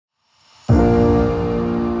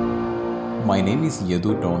My name is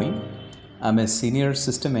Yadhu Tony. I'm a senior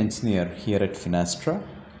system engineer here at Finastra.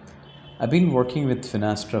 I've been working with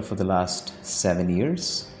Finastra for the last 7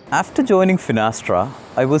 years. After joining Finastra,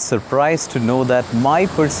 I was surprised to know that my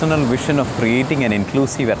personal vision of creating an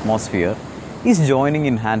inclusive atmosphere is joining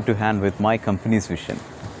in hand to hand with my company's vision.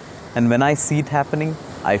 And when I see it happening,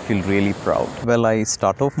 I feel really proud. Well, I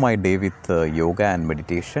start off my day with yoga and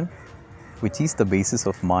meditation, which is the basis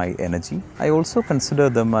of my energy. I also consider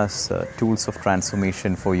them as tools of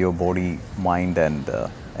transformation for your body, mind and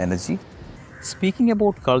energy. Speaking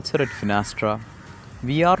about culture at Finastra,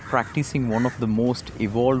 we are practicing one of the most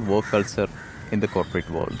evolved work culture in the corporate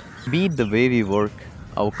world. Be it the way we work,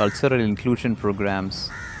 our cultural inclusion programs,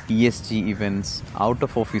 ESG events, out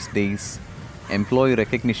of office days, employee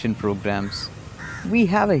recognition programs, we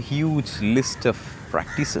have a huge list of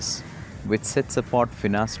practices which sets apart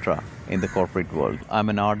Finastra in the corporate world. I'm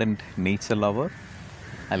an ardent nature lover.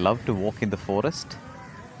 I love to walk in the forest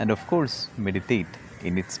and of course meditate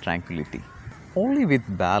in its tranquility. Only with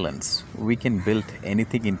balance we can build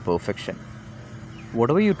anything in perfection.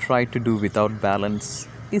 Whatever you try to do without balance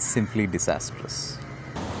is simply disastrous.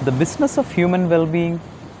 The business of human well-being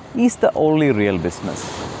is the only real business.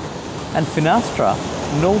 And Finastra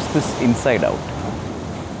knows this inside out.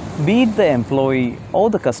 Be it the employee or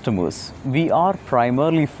the customers, we are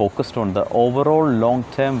primarily focused on the overall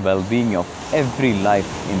long-term well-being of every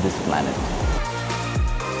life in this planet.